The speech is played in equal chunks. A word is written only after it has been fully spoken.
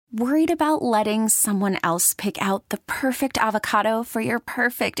Worried about letting someone else pick out the perfect avocado for your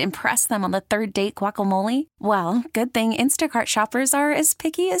perfect impress them on the third date guacamole? Well, good thing Instacart shoppers are as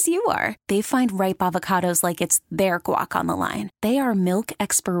picky as you are. They find ripe avocados like it's their guac on the line. They are milk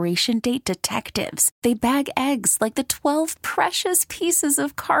expiration date detectives. They bag eggs like the 12 precious pieces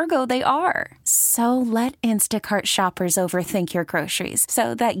of cargo they are. So let Instacart shoppers overthink your groceries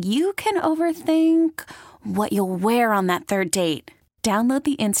so that you can overthink what you'll wear on that third date. Download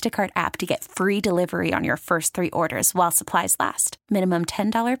the Instacart app to get free delivery on your first 3 orders while supplies last. Minimum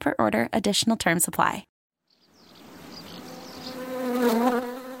 $10 per order. Additional terms apply.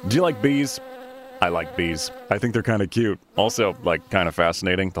 Do you like bees? I like bees. I think they're kind of cute. Also, kind of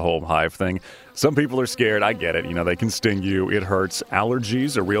fascinating, the whole hive thing. Some people are scared. I get it. They can sting you. It hurts.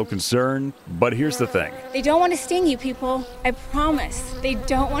 Allergies are a real concern. But here's the thing. They don't want to sting you, people. I promise. They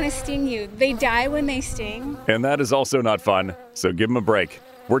don't want to sting you. They die when they sting. And that is also not fun. So give them a break.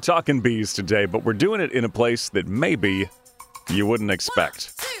 We're talking bees today, but we're doing it in a place that maybe you wouldn't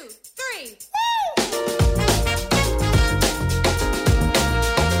expect. 1, 2, 3,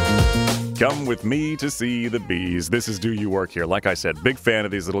 Come with me to see the bees. This is Do You Work Here? Like I said, big fan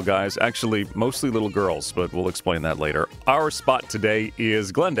of these little guys. Actually, mostly little girls, but we'll explain that later. Our spot today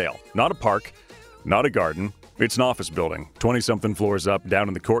is Glendale. Not a park, not a garden. It's an office building. 20-something floors up, down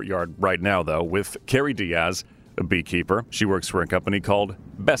in the courtyard right now, though, with Carrie Diaz, a beekeeper. She works for a company called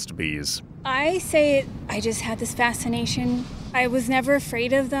Best Bees. I just had this fascination. I was never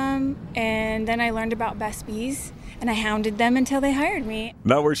afraid of them, and then I learned about Best Bees, and I hounded them until they hired me.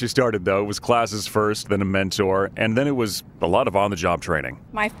 Not where she started, though. It was classes first, then a mentor, and then it was a lot of on-the-job training.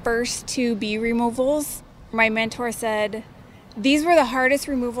 My first 2 bee removals, my mentor said, these were the hardest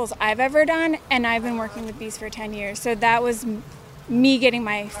removals I've ever done, and I've been working with bees for 10 years. So that was me getting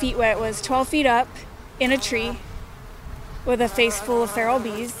my feet wet. It was 12 feet up in a tree with a face full of feral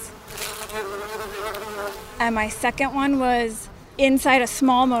bees. And my second one was inside a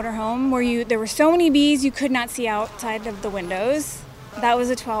small motorhome where there were so many bees you could not see outside of the windows. That was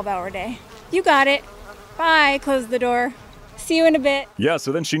a 12-hour day. You got it. Bye. Close the door. See you in a bit. Yeah,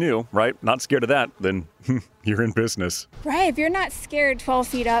 so then she knew, right? Not scared of that, then you're in business. Right. If you're not scared 12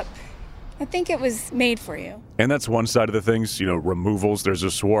 feet up, I think it was made for you. And that's one side of the things, removals. There's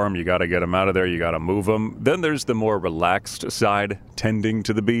a swarm. You got to get them out of there. You got to move them. Then there's the more relaxed side, tending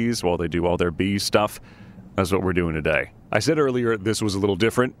to the bees while they do all their bee stuff. That's what we're doing today. I said earlier this was a little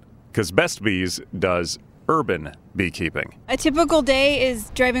different because Best Bees does urban beekeeping. A typical day is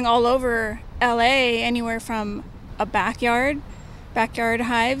driving all over LA, anywhere from a backyard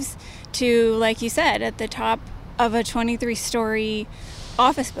hives, to, like you said, at the top of a 23-story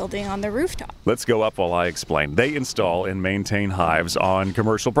office building on the rooftop. Let's go up while I explain. They install and maintain hives on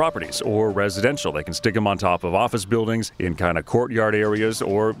commercial properties or residential. They can stick them on top of office buildings, in kind of courtyard areas,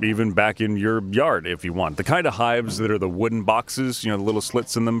 or even back in your yard if you want. The kind of hives that are the wooden boxes, the little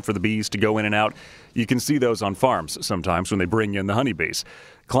slits in them for the bees to go in and out. You can see those on farms sometimes when they bring in the honeybees.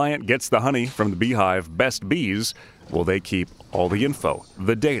 Client gets the honey from the beehive Best Bees. Well, they keep all the info,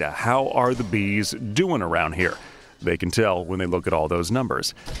 the data. How are the bees doing around here? They can tell when they look at all those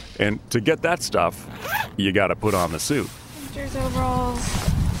numbers. And to get that stuff, you got to put on the suit. There's overalls,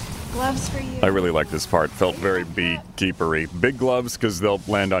 gloves for you. I really like this part. Felt very beekeeper-y. Big gloves because they'll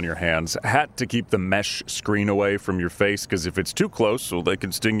land on your hands. Hat to keep the mesh screen away from your face because if it's too close, well, they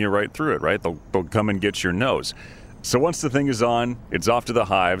can sting you right through it, right? They'll come and get your nose. So once the thing is on, it's off to the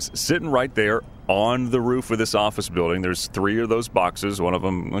hives, sitting right there on the roof of this office building. There's 3 of those boxes, one of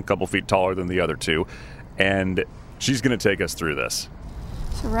them a couple feet taller than the other 2. And she's going to take us through this.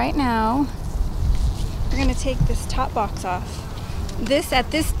 So right now, we're going to take this top box off. This, at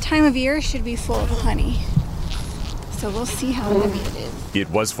this time of year, should be full of honey. So we'll see how heavy it is. It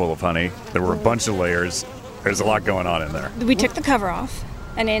was full of honey. There were a bunch of layers. There's a lot going on in there. We took the cover off,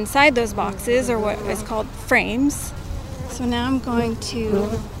 and inside those boxes are what is called frames. So now I'm going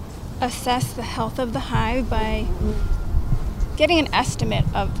to assess the health of the hive by getting an estimate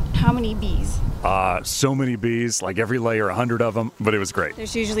of how many bees. So many bees, like every layer, 100 of them, but it was great.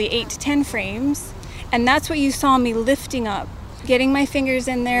 There's usually 8 to 10 frames, and that's what you saw me lifting up, getting my fingers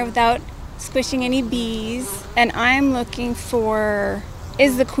in there without squishing any bees. And I'm looking for,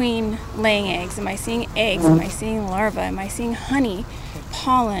 is the queen laying eggs? Am I seeing eggs? Am I seeing larvae? Am I seeing honey,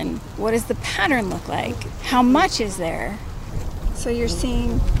 pollen? What does the pattern look like? How much is there? So you're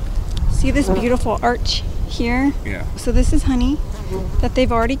see this beautiful arch here? Yeah. So this is honey that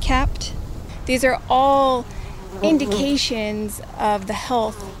they've already kept. These are all indications of the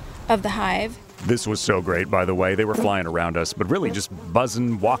health of the hive. This was so great, by the way. They were flying around us, but really just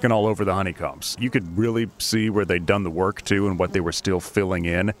buzzing, walking all over the honeycombs. You could really see where they'd done the work, too, and what they were still filling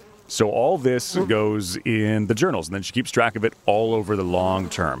in. So all this goes in the journals, and then she keeps track of it all over the long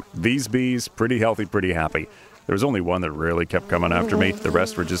term. These bees, pretty healthy, pretty happy. There was only one that really kept coming after me. The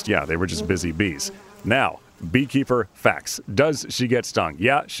rest were just, they were just busy bees. Now, beekeeper facts. Does she get stung?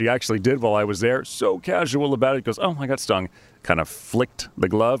 Yeah, she actually did while I was there. So casual about it. Goes, oh, I got stung. Kind of flicked the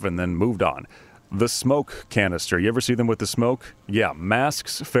glove and then moved on. The smoke canister. You ever see them with the smoke? Yeah,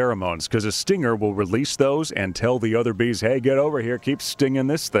 masks pheromones, because a stinger will release those and tell the other bees, hey, get over here, keep stinging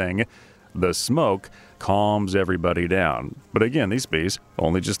this thing. The smoke calms everybody down. But again, these bees,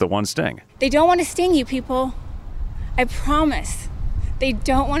 only just the one sting. They don't want to sting you, people. I promise. They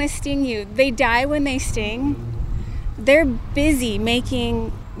don't want to sting you. They die when they sting. They're busy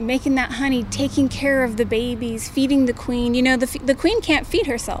making that honey, taking care of the babies, feeding the queen. You know, the queen can't feed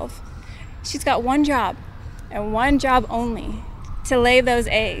herself. She's got one job, and one job only, to lay those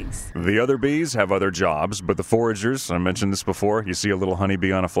eggs. The other bees have other jobs, but the foragers, I mentioned this before, you see a little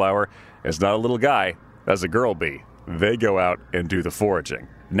honeybee on a flower, it's not a little guy, that's a girl bee. They go out and do the foraging.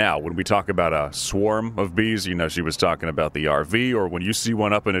 Now, when we talk about a swarm of bees, you know, she was talking about the RV, or when you see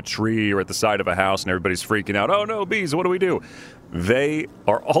one up in a tree or at the side of a house and everybody's freaking out, oh no, bees, what do we do? They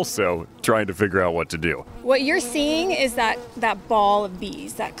are also trying to figure out what to do. What you're seeing is that ball of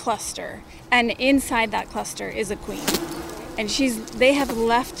bees, that cluster, and inside that cluster is a queen. And they have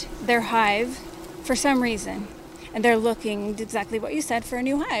left their hive for some reason. And they're looking exactly what you said for a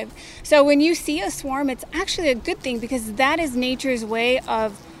new hive. So when you see a swarm, it's actually a good thing because that is nature's way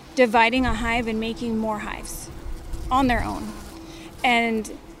of dividing a hive and making more hives on their own.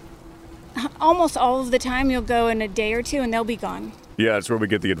 And almost all of the time you'll go in a day or two and they'll be gone. Yeah, that's where we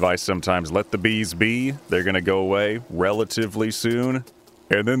get the advice sometimes. Let the bees be. They're going to go away relatively soon.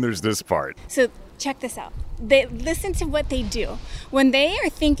 And then there's this part. So check this out. Listen to what they do. When they are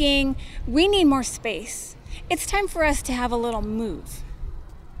thinking, we need more space, it's time for us to have a little move,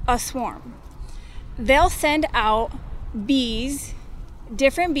 a swarm. They'll send out bees,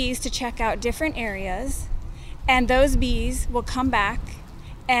 different bees to check out different areas, and those bees will come back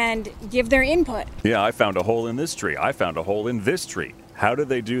and give their input. Yeah, I found a hole in this tree. I found a hole in this tree. How do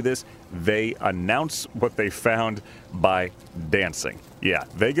they do this? They announce what they found by dancing. Yeah,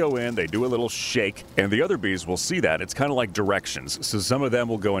 they go in, they do a little shake, and the other bees will see that. It's kind of like directions. So some of them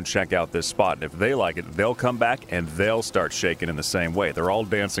will go and check out this spot, and if they like it, they'll come back and they'll start shaking in the same way. They're all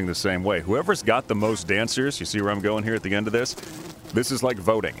dancing the same way. Whoever's got the most dancers, you see where I'm going here at the end of this? This is like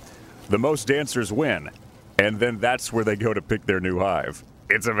voting. The most dancers win, and then that's where they go to pick their new hive.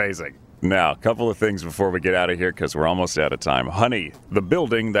 It's amazing. Now, a couple of things before we get out of here because we're almost out of time. Honey, the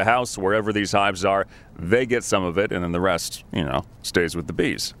building, the house, wherever these hives are, they get some of it, and then the rest, stays with the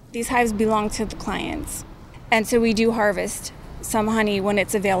bees. These hives belong to the clients. And so we do harvest some honey when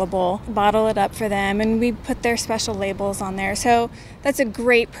it's available, bottle it up for them, and we put their special labels on there. So that's a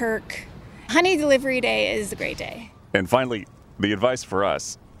great perk. Honey delivery day is a great day. And finally, the advice for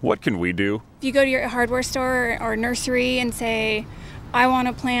us, what can we do? If you go to your hardware store or nursery and say, I want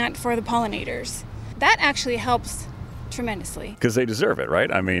a plant for the pollinators, that actually helps tremendously. Because they deserve it, right?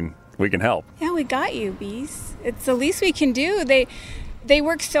 I mean, we can help. Yeah, we got you, bees. It's the least we can do. They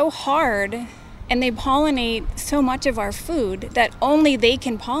work so hard and they pollinate so much of our food that only they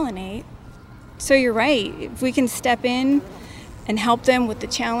can pollinate. So you're right. If we can step in and help them with the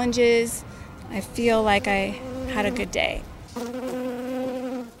challenges, I feel like I had a good day.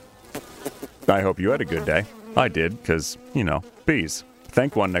 I hope you had a good day. I did, because, bees.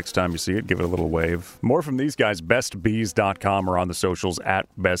 Thank one next time you see it. Give it a little wave. More from these guys, bestbees.com, or on the socials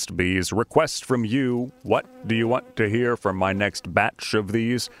 @bestbees. Requests from you. What do you want to hear from my next batch of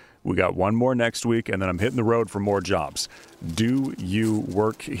these? We got one more next week, and then I'm hitting the road for more jobs. Do you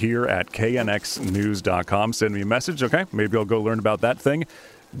work here at knxnews.com? Send me a message, okay? Maybe I'll go learn about that thing.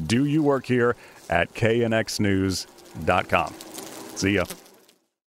 Do you work here at knxnews.com? See ya.